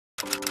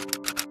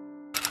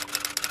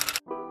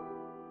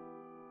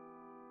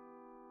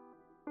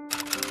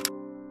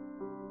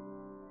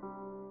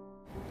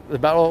The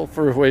battle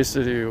for Hue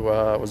City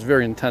was a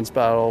very intense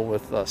battle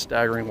with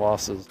staggering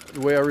losses. The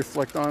way I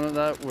reflect on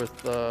that with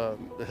the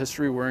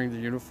history wearing the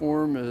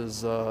uniform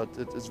is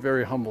it's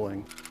very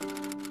humbling.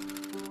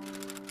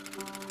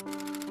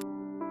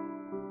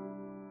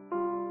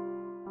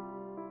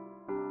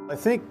 I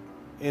think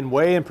in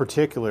Hue in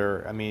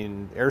particular, I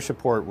mean, air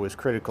support was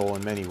critical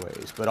in many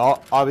ways, but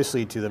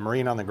obviously to the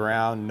Marine on the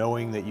ground,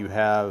 knowing that you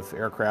have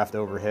aircraft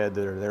overhead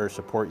that are there to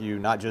support you,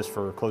 not just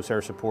for close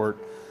air support,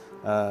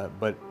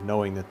 but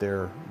knowing that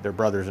their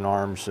brothers in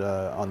arms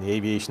on the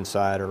aviation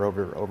side are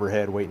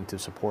overhead waiting to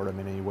support them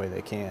in any way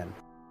they can.